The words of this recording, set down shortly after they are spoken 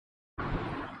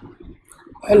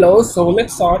Hello, so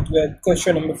let's start with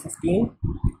question number 15.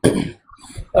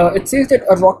 It says that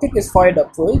a rocket is fired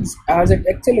upwards as it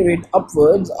accelerates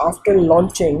upwards after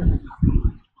leaving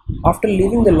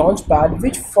the launch pad.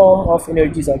 Which form of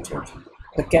energies are changing?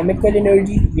 The chemical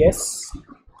energy, yes,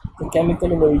 the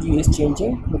chemical energy is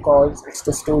changing because it's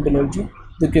the stored energy.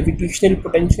 The gravitational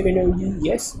potential energy,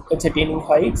 yes, it's attaining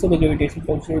height, so the gravitational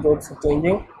potential is also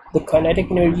changing. The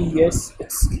kinetic energy, yes,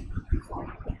 it's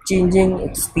changing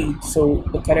its speed, so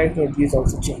the kinetic energy is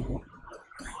also changing.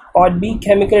 Part B,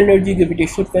 chemical energy,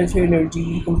 gravitational potential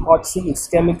energy. In part C, it's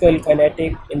chemical,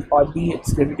 kinetic. In part D,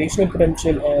 it's gravitational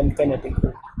potential and kinetic.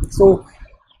 So,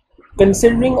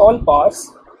 considering all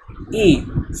parts, A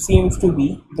seems to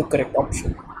be the correct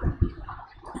option.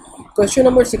 Question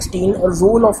number 16. A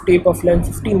roll of tape of length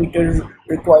 50 meters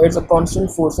requires a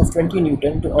constant force of 20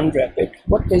 Newton to unwrap it.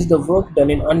 What is the work done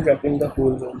in unwrapping the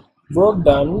whole roll? Work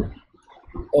done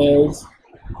is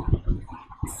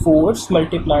force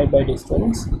multiplied by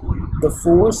distance. The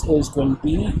force is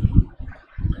 20,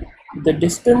 the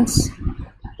distance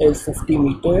is 50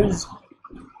 meters,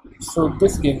 so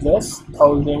this gives us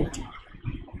 1000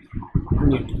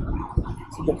 Newton.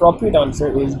 So the appropriate answer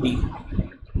is B.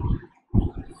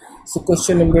 So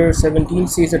question number 17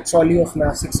 says a trolley of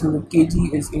mass 600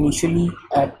 kg is initially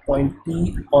at point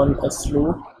P on a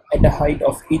slope at a height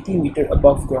of 80 meters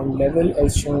above ground level.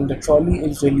 As shown, the trolley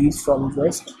is released from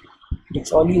rest. The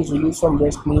trolley is released from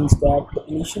rest means that the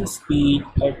initial speed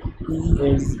at P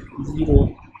is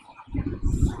 0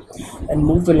 and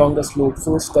moves along the slope,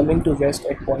 first coming to rest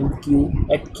at point Q.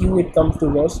 At Q it comes to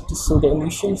rest, so the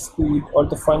initial speed or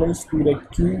the final speed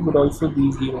at Q would also be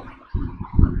 0.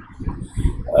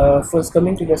 First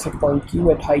coming to rest at point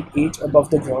Q at height h above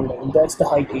the ground level, that's the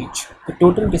height h. The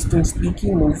total distance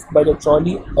PQ moved by the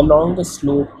trolley along the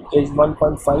slope is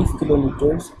 1.5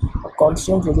 kilometers. A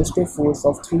constant resistive force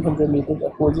of 300 meters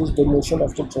opposes the motion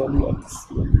of the trolley at the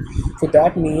slope. So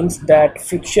that means that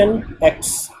friction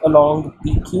acts along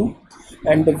PQ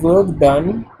and the work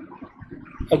done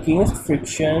against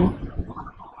friction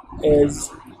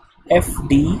is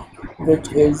Fd,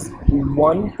 which is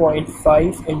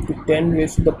 1.5 into 10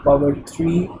 raised to the power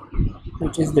 3,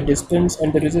 which is the distance,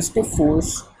 and the resistive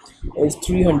force is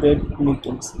 300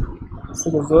 newtons.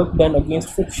 So the work done against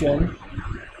friction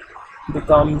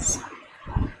becomes,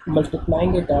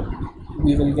 multiplying it up,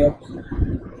 we will get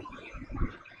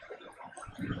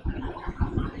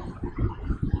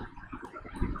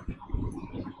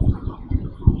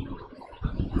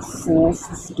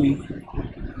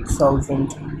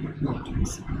 450,000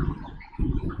 newtons.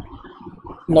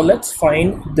 Now let's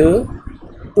find the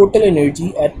total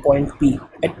energy at point P.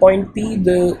 At point P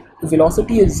the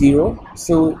velocity is 0,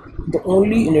 so the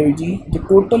total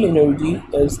energy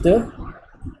is the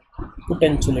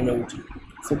potential energy.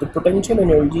 So the potential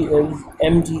energy is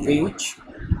mgh.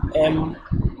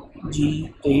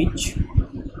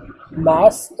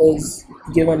 Mass is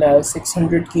given as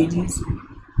 600 kgs,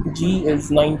 g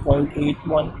is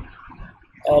 9.81,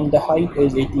 and the height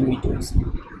is 80 meters.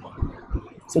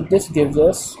 So this gives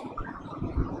us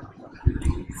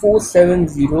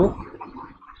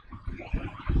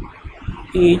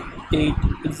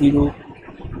 470,880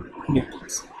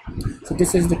 newtons. So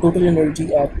this is the total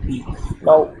energy at P.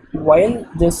 Now while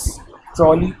this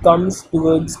trolley comes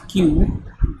towards Q,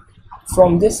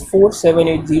 from this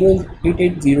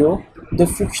 4780880, the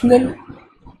frictional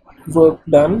work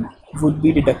done would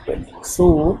be deducted.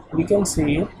 So we can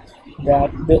say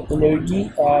that the energy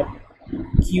at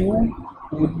Q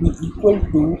would be equal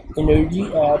to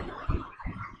energy at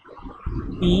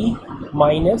P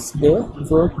minus the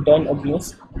work done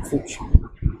against friction.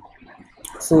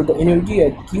 So the energy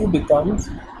at Q becomes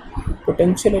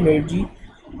potential energy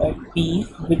at P,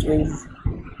 which is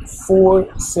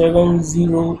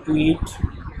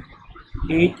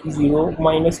 470,880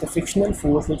 minus the frictional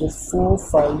force, which is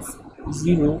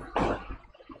 450.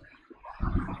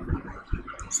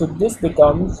 So this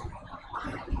becomes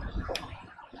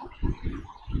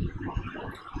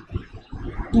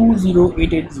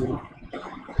 20880,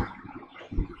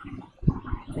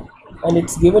 and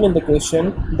it's given in the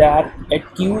question that at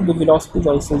Q the velocity is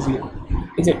also 0.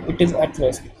 It is at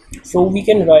rest. So we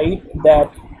can write that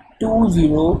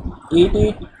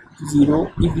 20880 is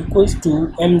equals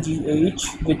to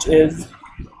mgh, which is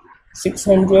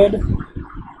 600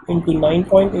 into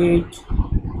 9.8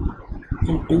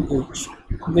 into h,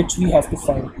 which we have to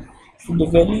find. So the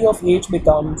value of h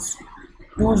becomes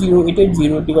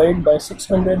 20880 divided by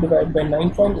 600 divided by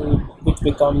 9.8, which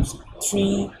becomes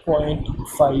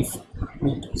 3.5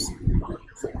 meters.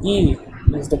 So A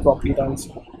is the appropriate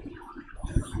answer.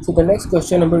 So the next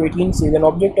question, number 18, says an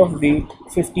object of weight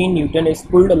 15 Newton is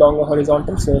pulled along a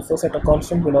horizontal surface at a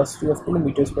constant velocity of 2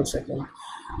 meters per second.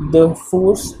 The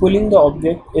force pulling the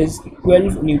object is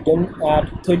 12 Newton at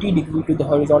 30 degrees to the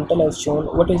horizontal as shown.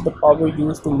 What is the power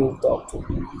used to move the object?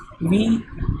 We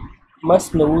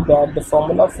must know that the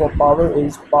formula for power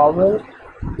is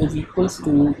equals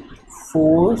to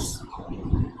force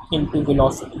into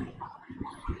velocity.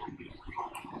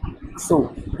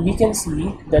 So we can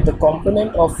see that the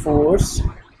component of force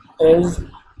is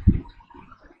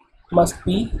must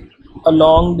be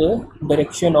along the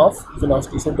direction of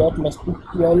velocity. So that must be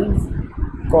 12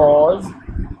 cos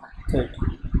 30.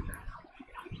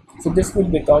 So this will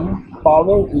become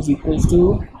power is equals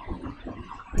to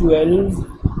 12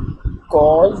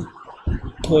 cos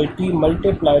 30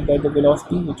 multiplied by the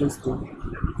velocity, which is 2.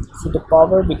 So the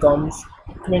power becomes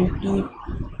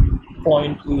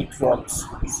 20.8 watts.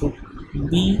 So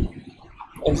B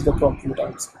is the appropriate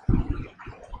answer.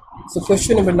 So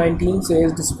question number 19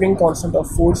 says the spring constant of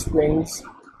 4 springs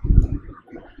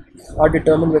are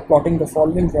determined by plotting the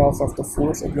following graph of the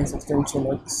force against extension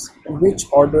x. Which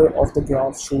order of the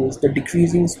graph shows the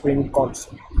decreasing spring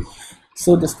constant?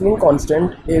 So the spring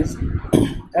constant is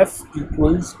F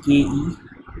equals Ke,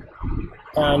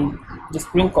 and the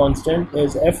spring constant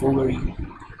is F over E.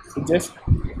 So just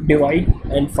divide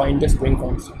and find the spring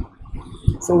constant.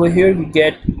 So over here we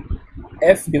get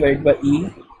F divided by E,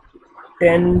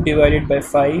 10 divided by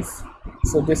 5,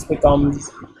 so this becomes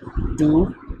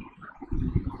 2.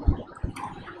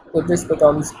 So this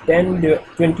becomes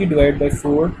 20 divided by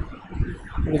 4,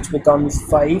 which becomes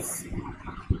 5.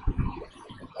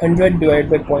 100 divided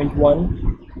by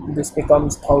 0.1, this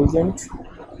becomes 1000.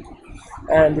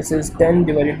 And this is 10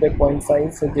 divided by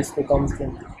 0.5, so this becomes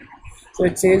 20. So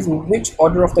it says which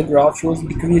order of the graph shows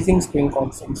decreasing spring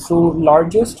constant. So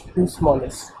largest to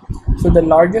smallest. So the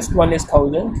largest one is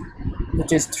 1000,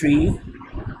 which is 3.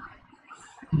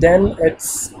 Then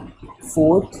it's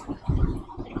 4th,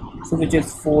 so which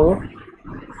is 4.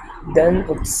 Then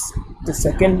it's the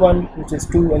second one, which is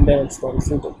 2, and then it's 1.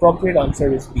 So the appropriate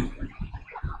answer is B.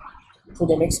 So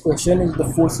the next question is the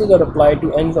forces are applied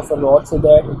to ends of a rod so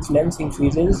that its length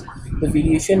increases. The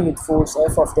variation with force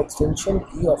F of the extension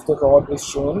E of the rod is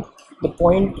shown. The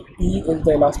point E is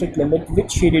the elastic limit.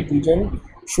 Which shaded region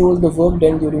shows the work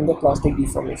done during the plastic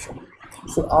deformation?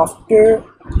 So after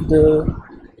the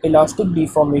elastic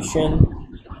deformation,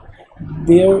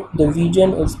 there the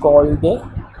region is called the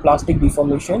plastic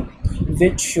deformation,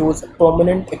 which shows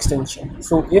permanent extension.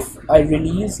 So if I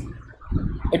release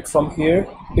it from here,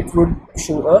 it would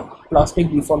show a plastic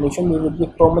deformation, there would be a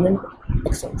permanent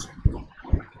extension.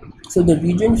 So the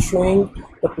region showing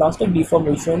the plastic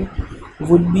deformation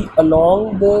would be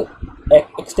along the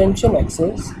extension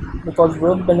axis, because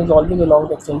work done is always along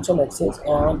the extension axis,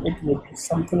 and it would be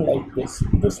something like this.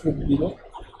 This would be the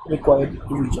required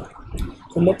region.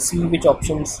 So let's see which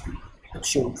options it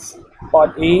shows.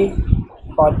 Part A,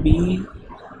 part B,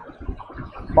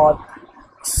 part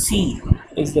C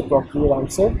is the appropriate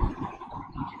answer.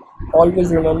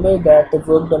 Always remember that the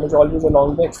work done is always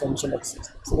along the extension axis.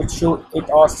 So it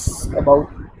asks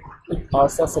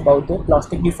us about the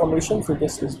plastic deformation. So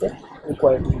this is the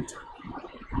required region.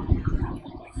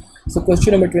 So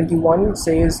question number 21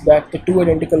 says that the two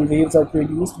identical waves are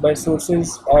produced by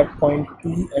sources at point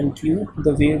P and Q.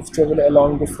 The waves travel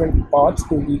along different paths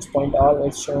to reach point R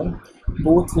as shown.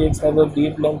 Both waves have a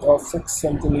wavelength of 6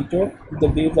 cm. The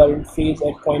waves are in phase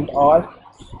at point R.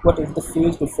 What is the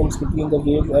phase difference between the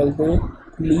waves as they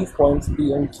leave points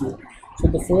P and Q? So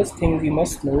the first thing we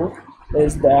must know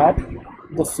is that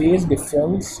the phase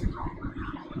difference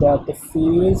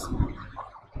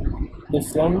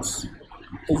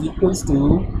is equals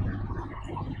to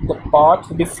the path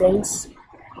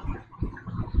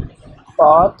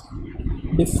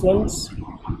difference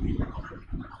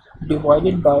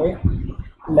divided by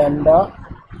lambda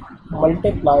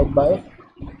multiplied by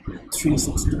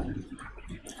 360.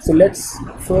 So let's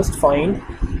first find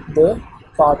the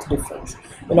path difference.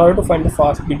 In order to find the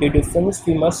path difference,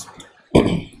 we must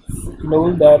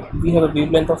know that we have a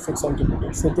wavelength of 6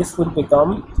 cm. So this would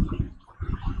become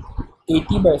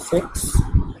 80 by 6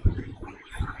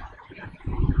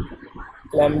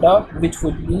 lambda, which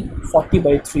would be 40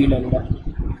 by 3 lambda.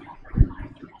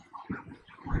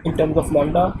 In terms of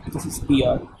lambda, this is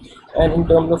PR, and in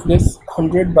terms of this,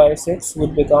 100 by 6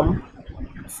 would become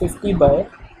 50 by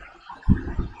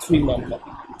 3 lambda.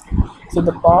 So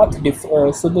the path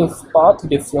difference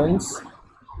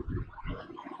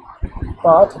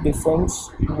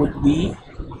would be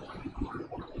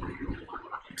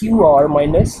QR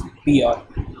minus PR.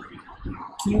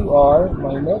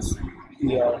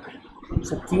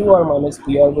 So QR minus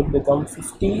PR would become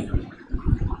 50